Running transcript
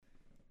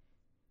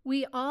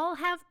We all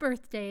have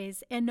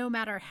birthdays, and no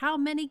matter how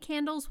many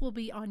candles will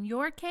be on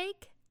your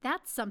cake,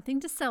 that's something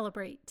to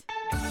celebrate.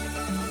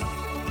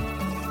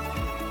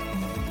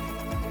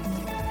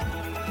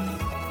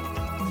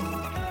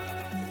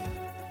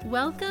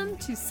 Welcome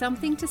to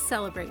Something to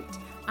Celebrate.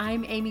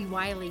 I'm Amy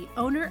Wiley,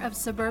 owner of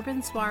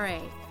Suburban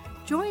Soiree.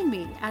 Join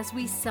me as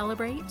we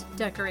celebrate,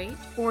 decorate,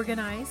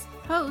 organize,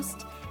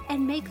 host,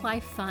 and make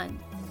life fun.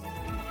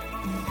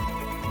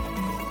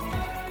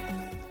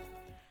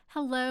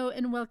 Hello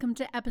and welcome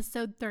to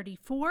episode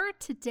 34.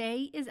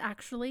 Today is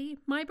actually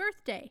my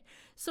birthday.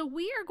 So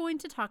we are going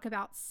to talk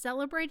about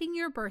celebrating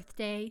your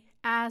birthday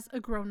as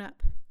a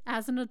grown-up,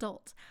 as an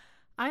adult.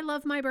 I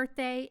love my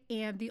birthday,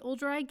 and the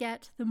older I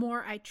get, the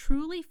more I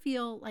truly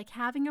feel like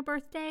having a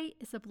birthday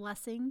is a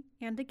blessing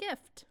and a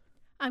gift.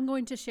 I'm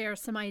going to share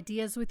some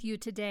ideas with you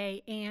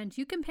today, and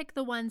you can pick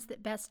the ones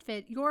that best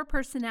fit your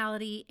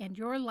personality and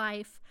your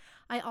life.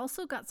 I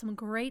also got some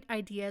great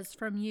ideas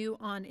from you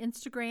on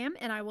Instagram,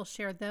 and I will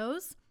share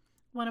those.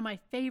 One of my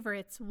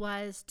favorites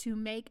was to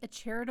make a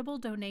charitable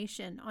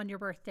donation on your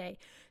birthday,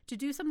 to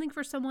do something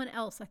for someone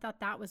else. I thought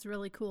that was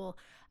really cool.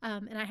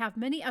 And I have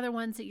many other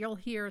ones that you'll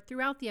hear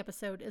throughout the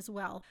episode as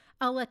well.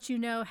 I'll let you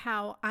know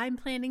how I'm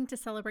planning to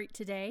celebrate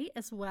today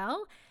as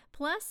well.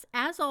 Plus,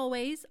 as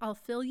always, I'll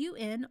fill you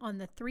in on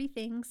the 3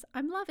 things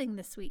I'm loving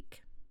this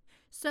week.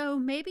 So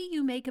maybe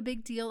you make a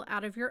big deal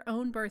out of your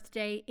own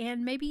birthday,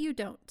 and maybe you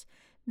don't.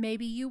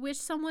 Maybe you wish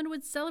someone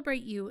would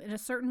celebrate you in a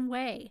certain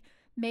way.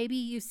 Maybe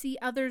you see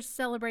others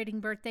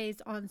celebrating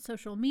birthdays on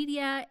social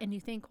media and you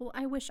think, well,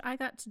 I wish I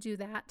got to do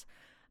that.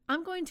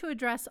 I'm going to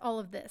address all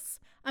of this.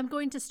 I'm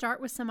going to start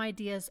with some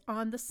ideas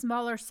on the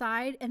smaller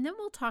side, and then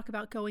we'll talk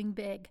about going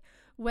big.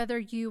 Whether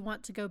you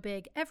want to go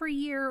big every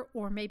year,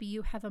 or maybe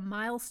you have a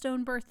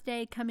milestone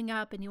birthday coming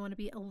up and you want to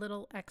be a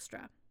little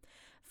extra.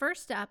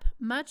 First up,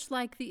 much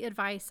like the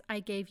advice I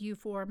gave you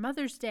for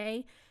Mother's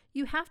Day,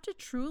 you have to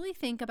truly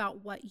think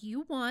about what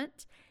you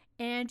want,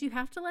 and you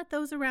have to let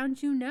those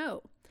around you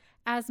know.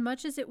 As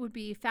much as it would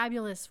be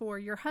fabulous for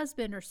your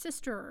husband or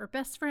sister or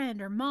best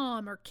friend or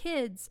mom or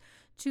kids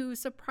to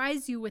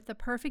surprise you with the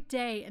perfect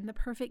day and the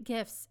perfect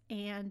gifts,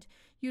 and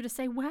you to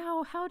say,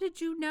 wow, how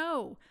did you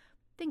know?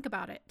 Think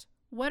about it.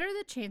 What are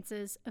the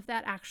chances of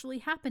that actually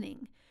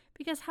happening?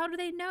 Because how do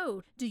they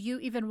know? Do you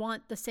even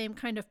want the same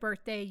kind of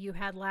birthday you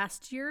had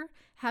last year?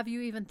 Have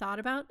you even thought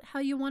about how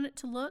you want it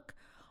to look?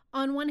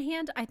 On one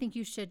hand, I think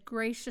you should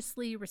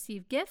graciously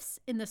receive gifts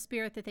in the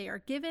spirit that they are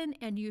given,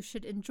 and you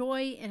should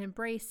enjoy and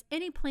embrace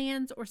any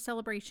plans or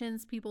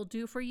celebrations people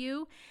do for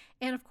you.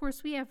 And of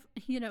course, we have,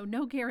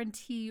 no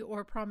guarantee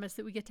or promise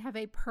that we get to have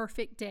a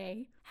perfect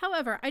day.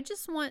 However, I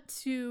just want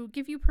to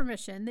give you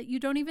permission that you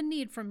don't even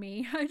need from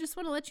me. I just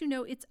want to let you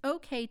know it's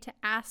okay to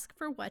ask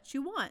for what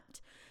you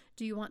want.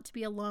 Do you want to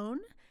be alone?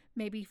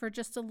 Maybe for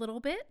just a little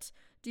bit?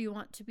 Do you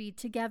want to be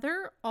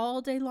together all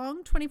day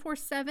long,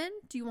 24/7?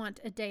 Do you want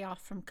a day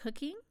off from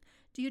cooking?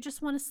 Do you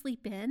just want to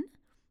sleep in?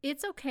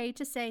 It's okay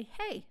to say,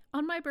 hey,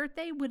 on my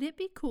birthday, would it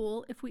be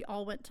cool if we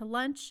all went to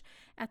lunch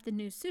at the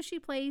new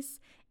sushi place,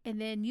 and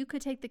then you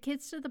could take the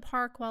kids to the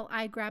park while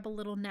I grab a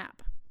little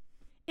nap?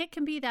 It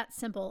can be that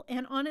simple,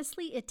 and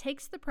honestly, it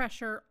takes the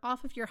pressure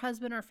off of your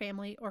husband or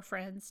family or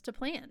friends to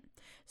plan.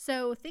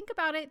 So think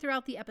about it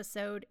throughout the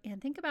episode, and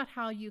think about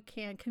how you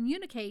can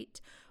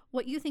communicate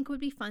what you think would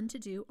be fun to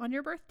do on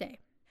your birthday.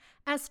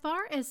 As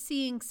far as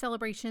seeing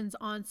celebrations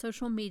on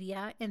social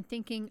media and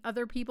thinking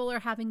other people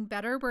are having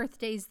better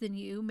birthdays than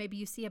you, maybe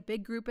you see a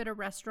big group at a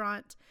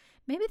restaurant,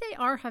 maybe they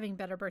are having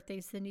better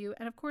birthdays than you,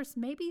 and of course,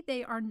 maybe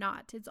they are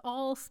not. It's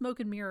all smoke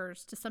and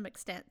mirrors to some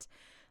extent.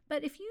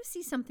 But if you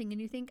see something and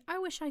you think, I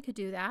wish I could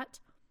do that,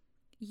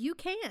 you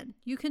can.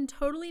 You can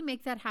totally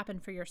make that happen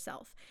for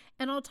yourself.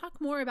 And I'll talk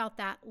more about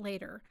that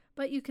later.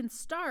 But you can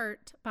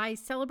start by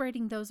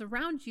celebrating those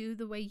around you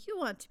the way you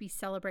want to be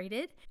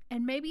celebrated.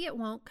 And maybe it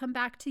won't come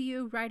back to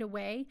you right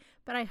away,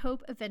 but I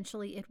hope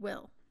eventually it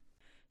will.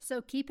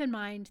 So keep in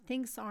mind,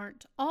 things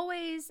aren't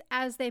always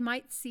as they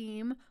might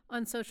seem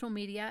on social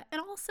media.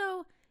 And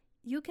also,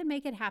 you can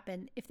make it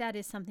happen if that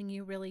is something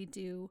you really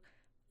do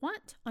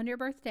want on your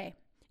birthday.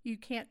 You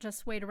can't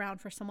just wait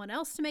around for someone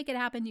else to make it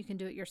happen. You can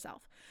do it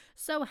yourself.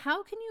 So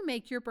how can you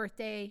make your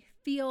birthday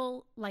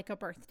feel like a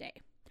birthday?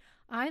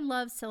 I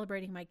love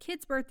celebrating my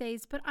kids'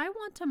 birthdays, but I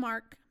want to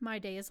mark my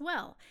day as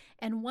well.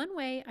 And one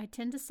way I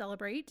tend to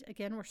celebrate,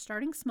 again, we're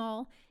starting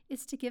small,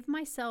 is to give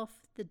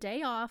myself the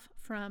day off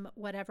from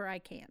whatever I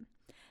can.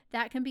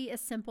 That can be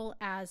as simple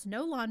as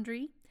no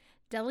laundry,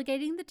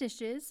 delegating the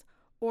dishes,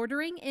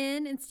 ordering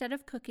in instead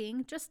of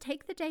cooking. Just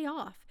take the day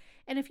off.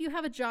 And if you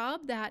have a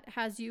job that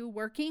has you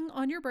working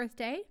on your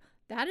birthday,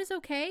 that is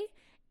okay.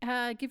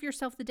 Give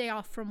yourself the day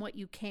off from what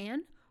you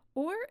can,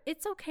 or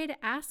it's okay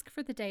to ask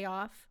for the day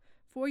off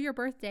for your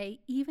birthday,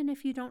 even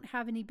if you don't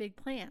have any big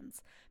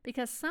plans,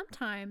 because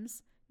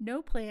sometimes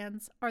no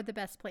plans are the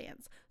best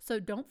plans. So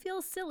don't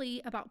feel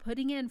silly about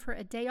putting in for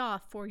a day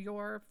off for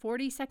your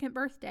 42nd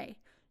birthday.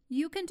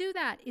 You can do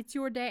that. It's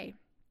your day.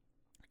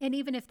 And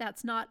even if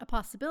that's not a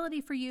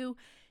possibility for you,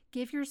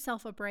 give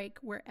yourself a break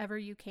wherever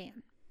you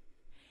can.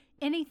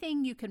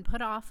 Anything you can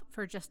put off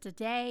for just a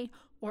day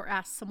or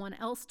ask someone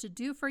else to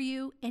do for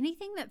you,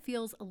 anything that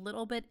feels a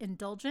little bit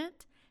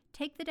indulgent,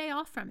 take the day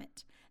off from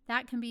it.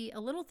 That can be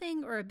a little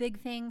thing or a big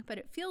thing, but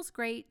it feels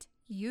great,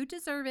 you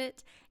deserve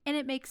it, and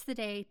it makes the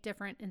day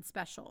different and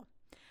special.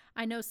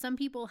 I know some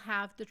people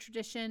have the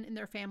tradition in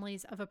their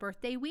families of a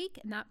birthday week,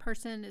 and that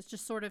person is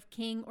just sort of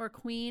king or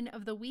queen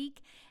of the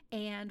week,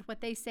 and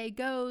what they say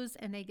goes,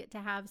 and they get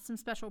to have some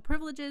special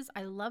privileges.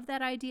 I love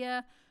that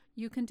idea.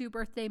 You can do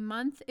birthday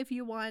month if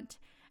you want,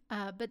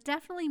 but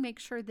definitely make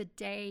sure the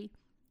day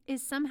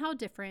is somehow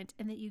different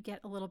and that you get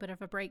a little bit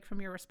of a break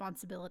from your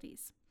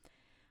responsibilities.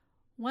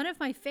 One of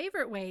my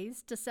favorite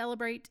ways to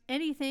celebrate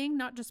anything,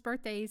 not just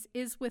birthdays,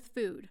 is with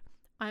food.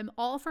 I'm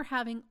all for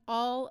having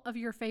all of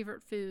your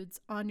favorite foods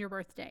on your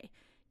birthday.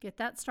 Get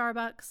that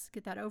Starbucks,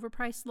 get that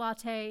overpriced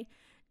latte,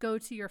 go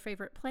to your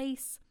favorite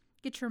place,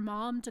 get your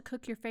mom to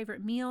cook your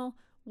favorite meal.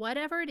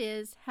 Whatever it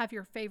is, have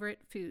your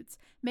favorite foods.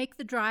 Make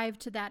the drive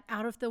to that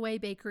out-of-the-way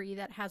bakery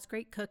that has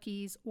great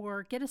cookies,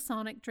 or get a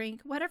Sonic drink.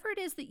 Whatever it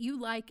is that you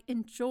like,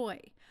 enjoy.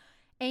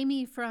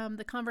 Amy from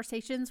the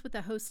Conversations with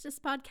the Hostess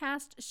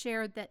podcast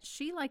shared that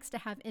she likes to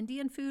have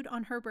Indian food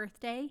on her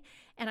birthday,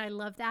 and I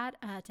love that,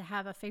 to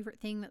have a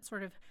favorite thing that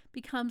sort of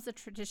becomes a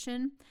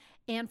tradition.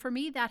 And for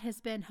me, that has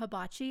been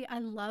hibachi. I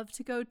love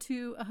to go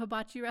to a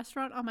hibachi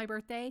restaurant on my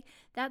birthday.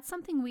 That's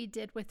something we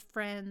did with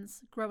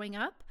friends growing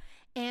up.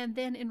 And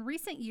then in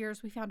recent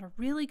years, we found a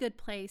really good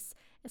place.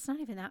 It's not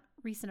even that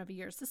recent of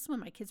years. This is when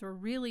my kids were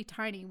really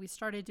tiny. We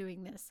started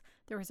doing this.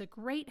 There was a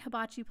great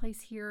hibachi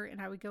place here, and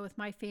I would go with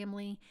my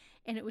family,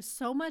 and it was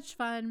so much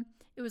fun.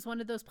 It was one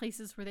of those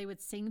places where they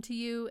would sing to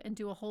you and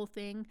do a whole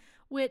thing,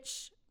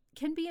 which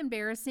can be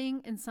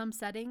embarrassing in some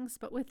settings,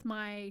 but with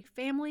my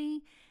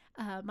family,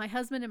 my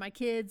husband and my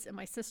kids and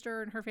my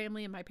sister and her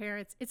family and my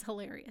parents, it's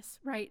hilarious,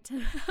 right? To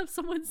have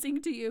someone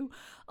sing to you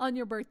on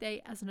your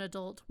birthday as an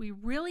adult. We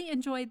really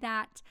enjoyed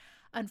that.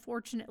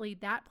 Unfortunately,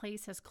 that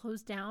place has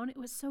closed down. It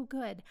was so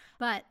good.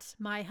 But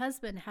my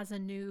husband has a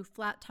new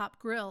flat top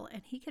grill,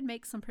 and he can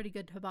make some pretty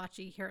good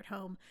hibachi here at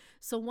home.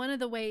 So one of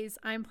the ways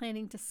I'm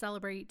planning to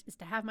celebrate is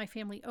to have my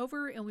family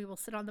over, and we will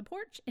sit on the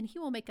porch and he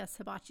will make us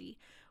hibachi,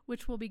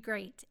 which will be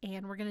great.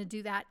 And we're going to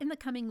do that in the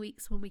coming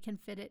weeks when we can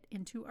fit it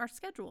into our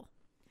schedule.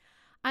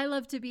 I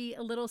love to be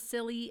a little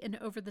silly and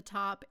over the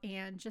top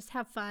and just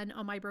have fun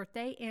on my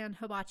birthday, and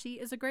hibachi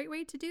is a great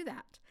way to do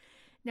that.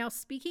 Now,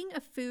 speaking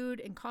of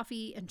food and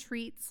coffee and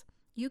treats,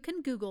 you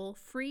can Google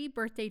free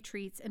birthday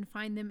treats and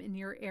find them in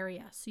your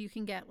area. So you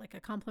can get like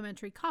a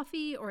complimentary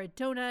coffee or a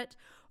donut,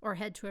 or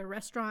head to a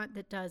restaurant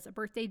that does a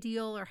birthday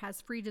deal or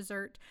has free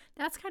dessert.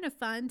 That's kind of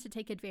fun to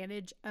take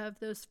advantage of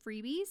those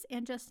freebies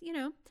and just,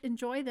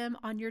 enjoy them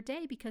on your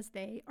day because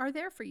they are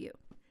there for you.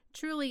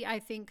 Truly, I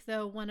think,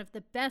 though, one of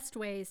the best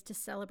ways to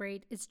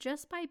celebrate is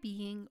just by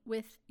being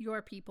with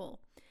your people.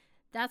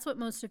 That's what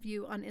most of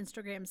you on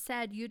Instagram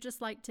said. You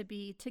just like to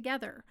be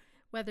together,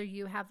 whether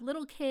you have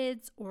little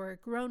kids or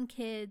grown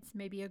kids,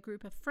 maybe a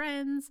group of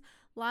friends.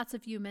 Lots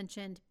of you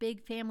mentioned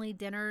big family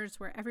dinners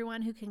where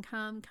everyone who can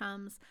come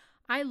comes.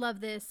 I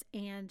love this,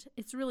 and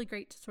it's really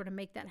great to sort of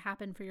make that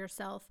happen for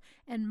yourself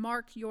and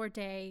mark your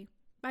day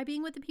by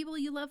being with the people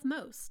you love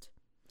most.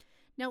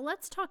 Now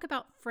let's talk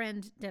about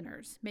friend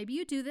dinners. Maybe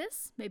you do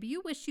this, maybe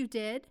you wish you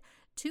did.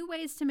 2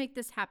 ways to make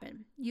this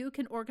happen. You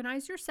can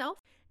organize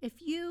yourself. If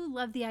you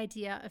love the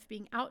idea of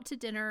being out to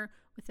dinner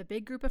with a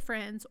big group of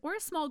friends or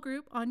a small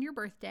group on your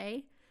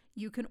birthday,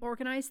 you can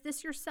organize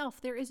this yourself.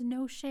 There is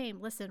no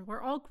shame. Listen,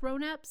 we're all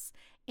grown-ups,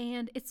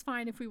 and it's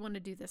fine if we want to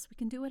do this. We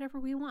can do whatever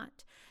we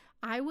want.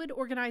 I would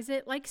organize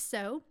it like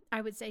so. I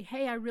would say,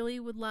 hey, I really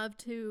would love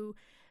to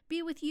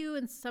be with you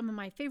and some of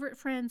my favorite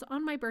friends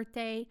on my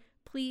birthday.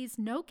 Please,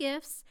 no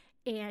gifts,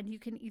 and you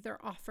can either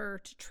offer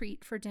to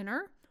treat for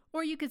dinner,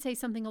 or you could say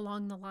something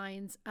along the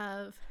lines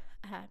of,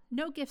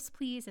 no gifts,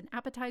 please, and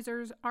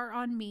appetizers are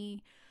on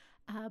me,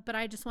 but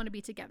I just want to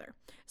be together.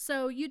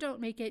 So you don't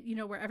make it,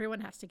 where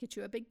everyone has to get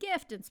you a big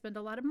gift and spend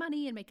a lot of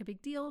money and make a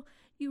big deal.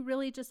 You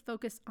really just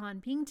focus on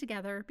being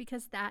together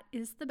because that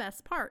is the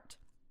best part.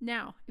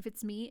 Now, if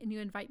it's me and you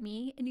invite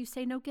me and you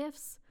say no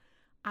gifts,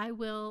 I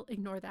will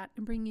ignore that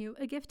and bring you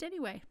a gift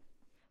anyway.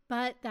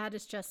 But that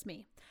is just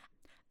me.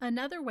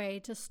 Another way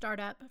to start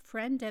up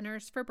friend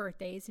dinners for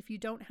birthdays, if you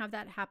don't have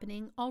that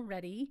happening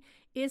already,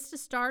 is to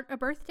start a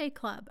birthday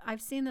club.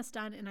 I've seen this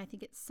done, and I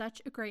think it's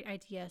such a great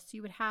idea. So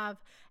you would have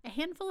a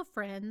handful of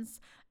friends.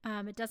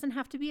 It doesn't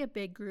have to be a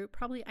big group.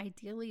 Probably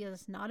ideally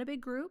is not a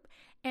big group.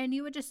 And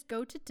you would just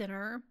go to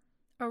dinner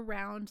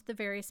around the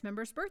various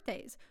members'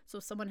 birthdays. So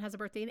if someone has a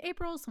birthday in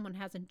April, someone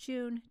has in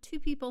June,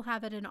 2 people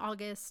have it in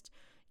August,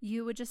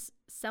 you would just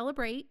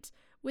celebrate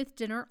with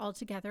dinner all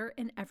together,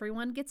 and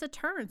everyone gets a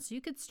turn. So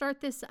you could start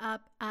this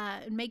up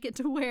and make it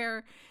to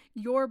where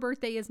your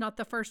birthday is not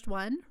the first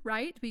one,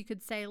 right? But you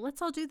could say,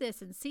 let's all do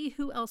this and see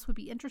who else would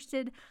be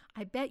interested.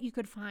 I bet you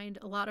could find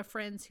a lot of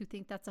friends who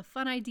think that's a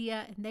fun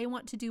idea and they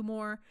want to do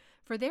more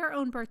for their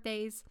own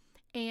birthdays.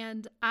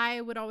 And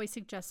I would always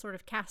suggest sort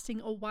of casting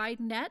a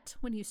wide net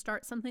when you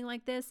start something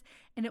like this,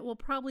 and it will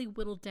probably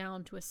whittle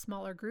down to a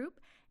smaller group,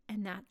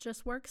 and that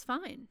just works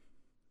fine.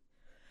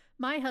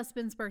 My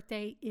husband's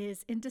birthday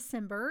is in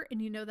December,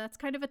 and that's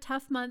kind of a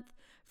tough month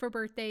for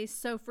birthdays.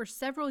 So for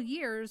several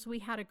years, we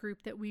had a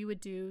group that we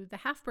would do the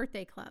half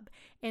birthday club.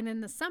 And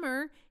in the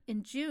summer,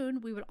 in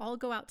June, we would all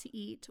go out to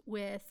eat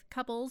with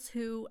couples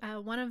who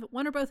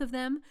one or both of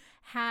them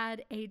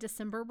had a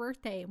December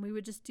birthday, and we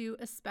would just do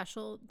a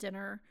special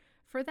dinner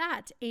for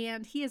that.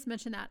 And he has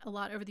mentioned that a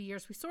lot over the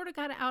years. We sort of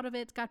got out of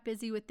it, got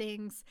busy with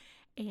things,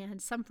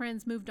 and some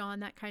friends moved on,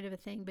 that kind of a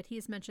thing. But he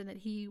has mentioned that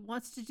he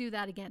wants to do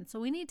that again. So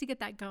we need to get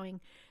that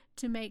going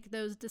to make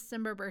those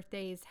December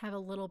birthdays have a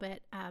little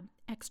bit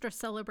extra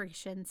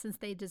celebration, since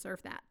they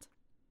deserve that.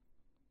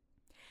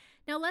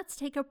 Now let's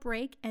take a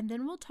break, and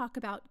then we'll talk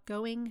about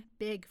going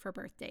big for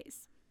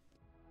birthdays.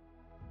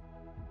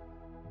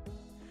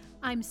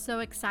 I'm so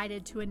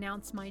excited to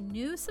announce my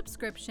new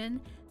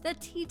subscription, the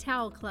Tea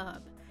Towel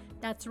Club.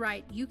 That's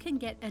right, you can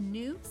get a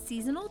new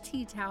seasonal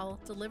tea towel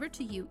delivered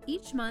to you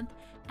each month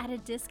at a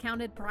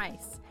discounted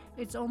price.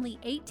 It's only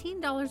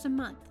 $18 a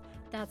month.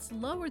 That's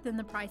lower than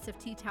the price of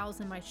tea towels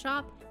in my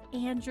shop,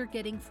 and you're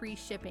getting free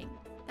shipping.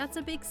 That's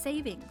a big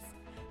savings.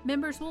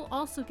 Members will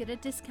also get a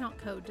discount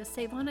code to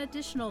save on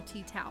additional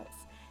tea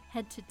towels.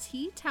 Head to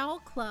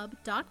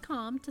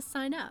teatowelclub.com to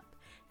sign up.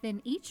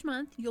 Then each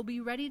month, you'll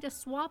be ready to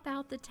swap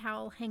out the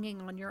towel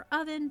hanging on your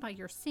oven, by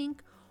your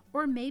sink,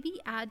 or maybe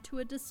add to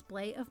a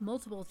display of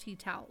multiple tea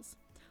towels.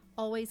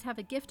 Always have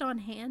a gift on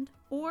hand,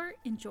 or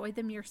enjoy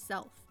them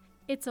yourself.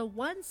 It's a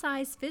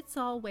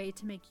one-size-fits-all way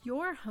to make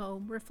your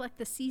home reflect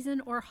the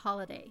season or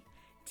holiday.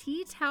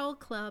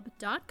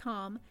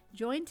 teatowelclub.com.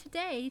 Join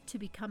today to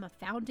become a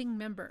founding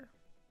member.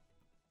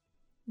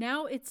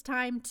 Now it's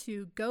time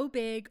to go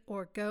big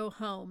or go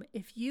home.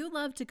 If you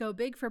love to go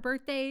big for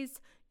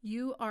birthdays,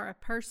 you are a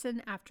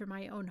person after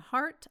my own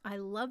heart. I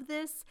love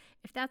this.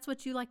 If that's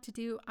what you like to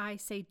do, I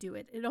say do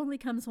it. It only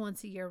comes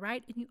once a year,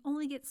 right? And you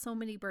only get so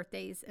many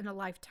birthdays in a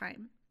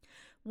lifetime.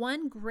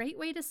 One great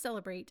way to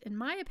celebrate, in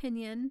my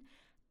opinion,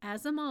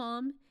 as a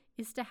mom,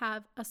 is to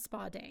have a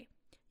spa day.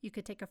 You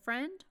could take a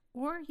friend,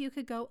 or you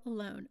could go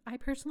alone. I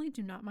personally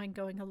do not mind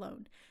going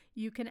alone.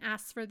 You can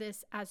ask for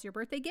this as your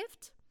birthday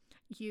gift.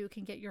 You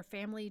can get your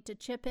family to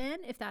chip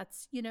in if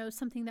that's,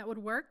 something that would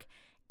work.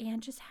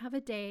 And just have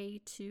a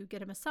day to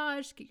get a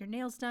massage, get your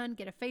nails done,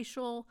 get a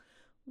facial,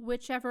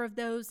 whichever of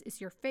those is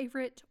your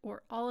favorite,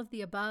 or all of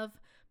the above.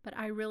 But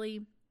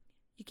you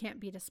can't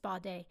beat a spa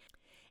day.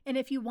 And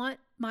if you want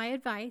my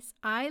advice,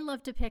 I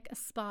love to pick a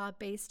spa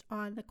based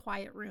on the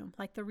quiet room,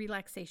 like the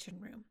relaxation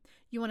room.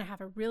 You want to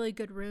have a really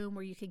good room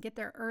where you can get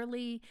there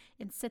early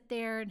and sit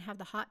there and have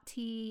the hot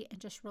tea and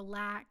just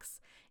relax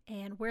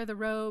and wear the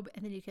robe,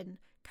 and then you can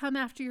come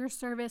after your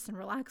service and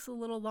relax a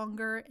little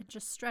longer and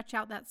just stretch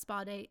out that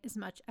spa day as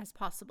much as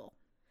possible.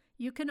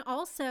 You can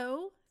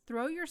also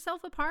throw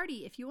yourself a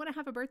party. If you want to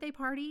have a birthday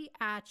party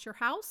at your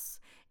house,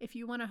 if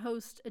you want to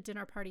host a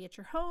dinner party at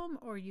your home,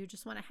 or you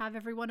just want to have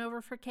everyone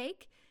over for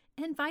cake,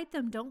 invite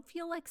them. Don't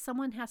feel like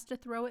someone has to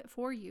throw it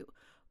for you,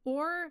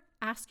 or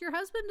ask your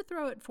husband to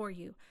throw it for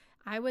you.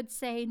 I would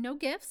say no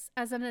gifts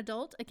as an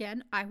adult.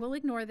 Again, I will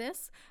ignore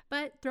this,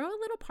 but throw a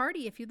little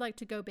party if you'd like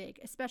to go big,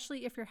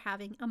 especially if you're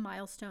having a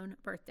milestone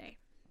birthday.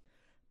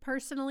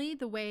 Personally,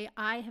 the way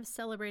I have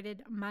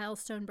celebrated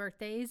milestone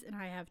birthdays, and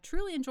I have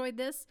truly enjoyed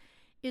this,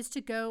 is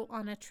to go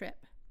on a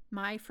trip.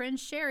 My friend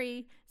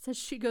Sherry says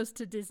she goes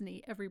to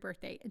Disney every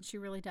birthday, and she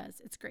really does.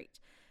 It's great.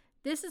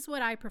 This is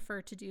what I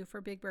prefer to do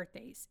for big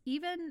birthdays.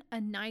 Even a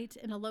night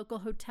in a local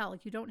hotel.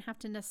 You don't have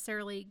to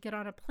necessarily get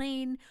on a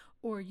plane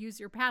or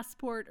use your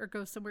passport or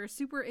go somewhere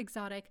super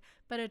exotic,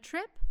 but a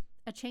trip,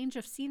 a change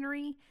of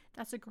scenery,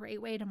 that's a great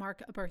way to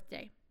mark a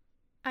birthday.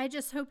 I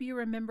just hope you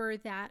remember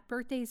that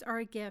birthdays are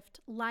a gift.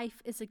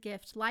 Life is a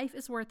gift. Life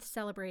is worth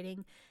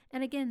celebrating.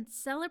 And again,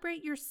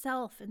 celebrate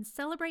yourself and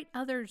celebrate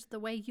others the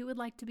way you would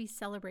like to be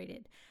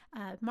celebrated.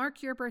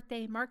 Mark your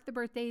birthday, mark the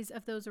birthdays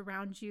of those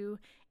around you,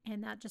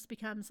 and that just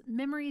becomes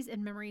memories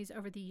and memories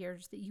over the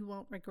years that you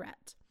won't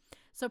regret.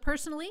 So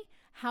personally,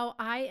 how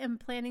I am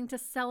planning to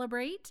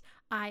celebrate,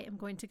 I am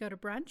going to go to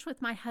brunch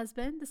with my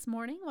husband this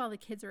morning while the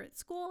kids are at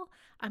school.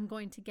 I'm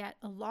going to get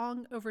a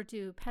long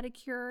overdue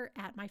pedicure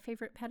at my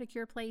favorite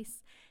pedicure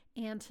place.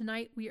 And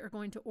tonight we are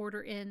going to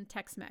order in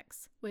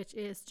Tex-Mex, which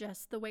is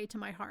just the way to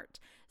my heart.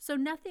 So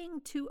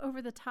nothing too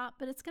over the top,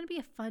 but it's going to be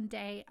a fun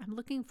day. I'm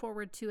looking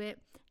forward to it.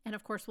 And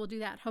of course, we'll do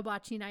that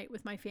hibachi night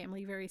with my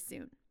family very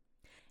soon.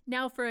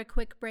 Now for a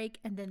quick break,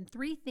 and then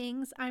 3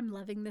 things I'm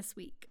loving this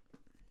week.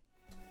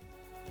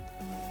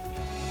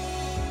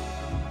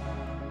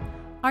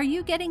 Are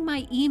you getting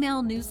my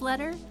email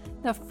newsletter?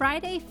 The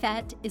Friday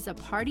Fete is a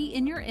party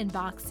in your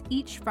inbox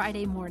each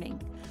Friday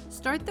morning.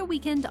 Start the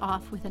weekend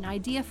off with an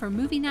idea for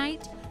movie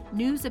night,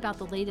 news about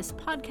the latest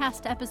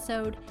podcast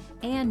episode,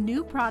 and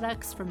new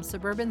products from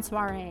Suburban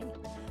Soiree.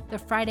 The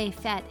Friday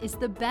Fete is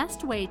the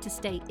best way to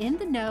stay in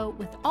the know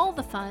with all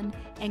the fun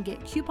and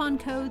get coupon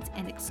codes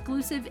and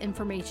exclusive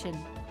information.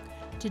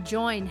 To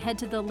join, head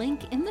to the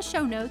link in the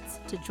show notes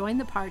to join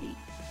the party.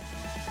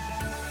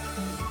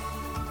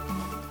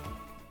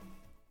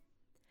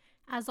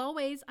 As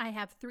always, I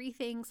have 3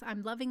 things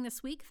I'm loving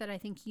this week that I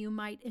think you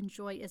might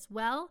enjoy as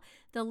well.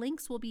 The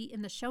links will be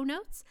in the show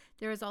notes.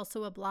 There is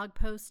also a blog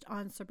post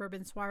on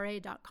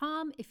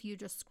suburbansoiree.com. If you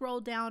just scroll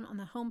down on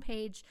the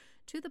homepage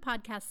to the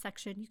podcast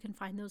section, you can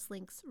find those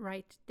links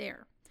right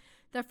there.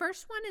 The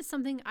first one is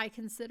something I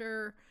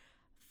consider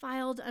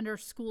filed under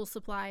school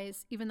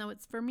supplies, even though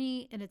it's for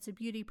me and it's a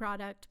beauty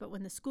product. But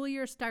when the school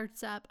year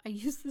starts up, I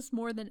use this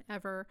more than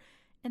ever,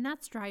 and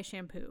that's dry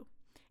shampoo.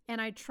 And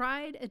I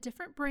tried a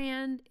different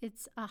brand.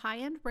 It's a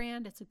high-end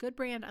brand. It's a good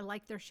brand. I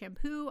like their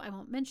shampoo. I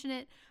won't mention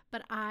it,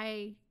 but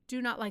I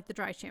do not like the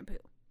dry shampoo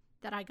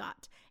that I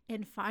got.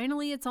 And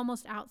finally, it's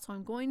almost out, so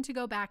I'm going to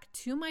go back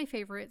to my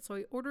favorite. So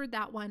I ordered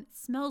that one. It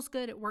smells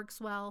good. It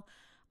works well.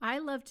 I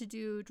love to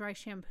do dry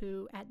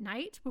shampoo at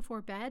night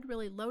before bed.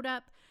 Really load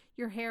up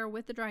your hair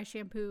with the dry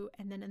shampoo,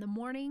 and then in the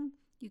morning,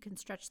 you can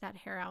stretch that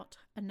hair out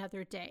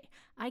another day.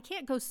 I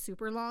can't go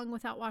super long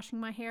without washing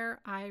my hair.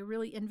 I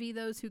really envy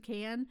those who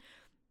can.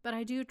 But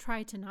I do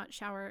try to not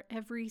shower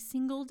every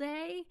single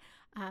day.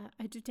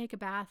 I do take a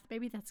bath.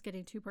 Maybe that's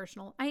getting too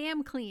personal. I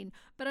am clean,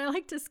 but I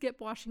like to skip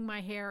washing my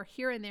hair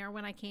here and there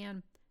when I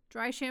can.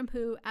 Dry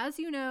shampoo, as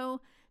you know,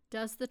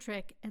 does the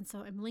trick. And so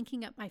I'm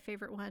linking up my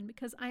favorite one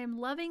because I am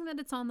loving that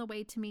it's on the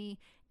way to me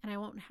and I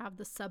won't have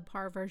the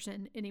subpar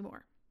version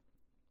anymore.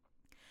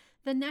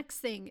 The next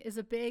thing is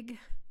a big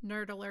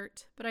nerd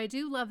alert, but I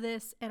do love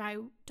this and I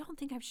don't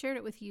think I've shared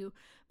it with you,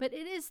 but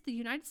it is the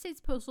United States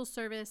Postal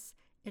Service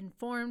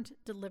informed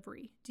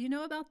delivery. Do you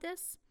know about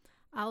this?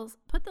 I'll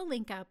put the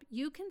link up.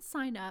 You can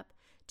sign up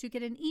to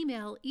get an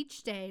email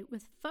each day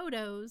with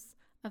photos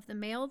of the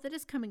mail that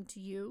is coming to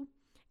you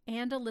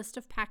and a list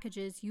of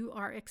packages you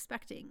are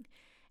expecting.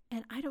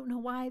 And I don't know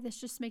why,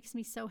 this just makes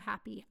me so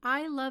happy.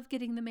 I love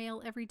getting the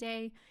mail every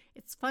day.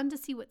 It's fun to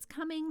see what's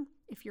coming.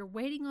 If you're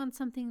waiting on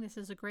something, this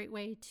is a great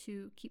way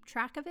to keep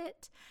track of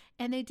it.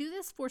 And they do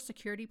this for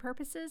security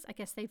purposes. I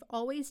guess they've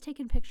always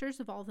taken pictures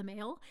of all the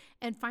mail,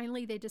 and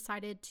finally they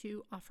decided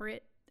to offer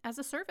it as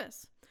a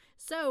service.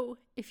 So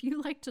if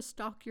you like to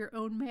stock your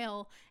own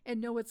mail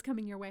and know what's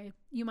coming your way,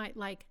 you might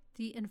like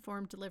the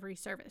informed delivery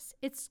service.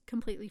 It's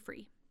completely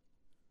free.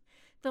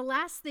 The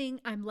last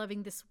thing I'm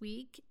loving this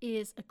week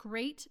is a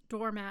great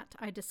doormat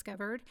I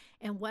discovered.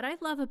 And what I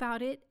love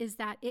about it is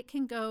that it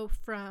can go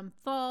from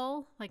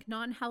fall, like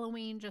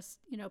non-Halloween, just,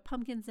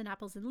 pumpkins and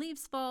apples and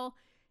leaves fall,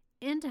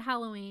 into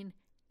Halloween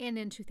and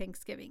into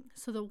Thanksgiving.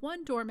 So the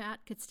one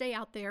doormat could stay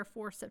out there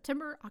for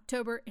September,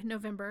 October, and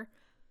November.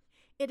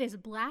 It is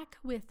black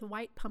with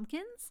white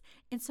pumpkins.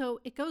 And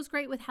so it goes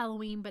great with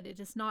Halloween, but it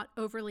is not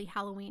overly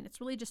Halloween. It's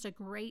really just a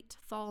great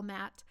fall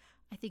mat.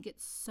 I think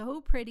it's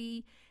so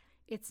pretty.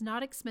 It's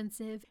not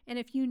expensive, and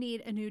if you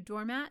need a new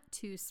doormat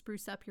to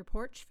spruce up your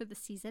porch for the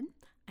season,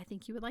 I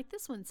think you would like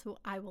this one, so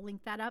I will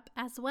link that up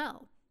as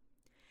well.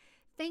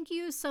 Thank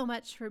you so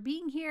much for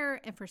being here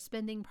and for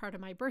spending part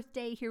of my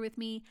birthday here with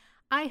me.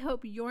 I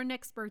hope your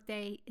next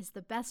birthday is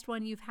the best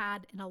one you've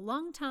had in a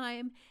long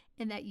time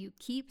and that you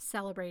keep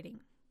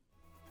celebrating.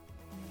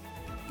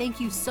 Thank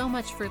you so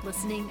much for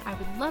listening. I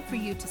would love for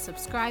you to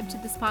subscribe to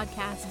this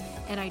podcast,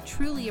 and I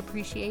truly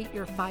appreciate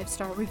your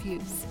 5-star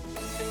reviews.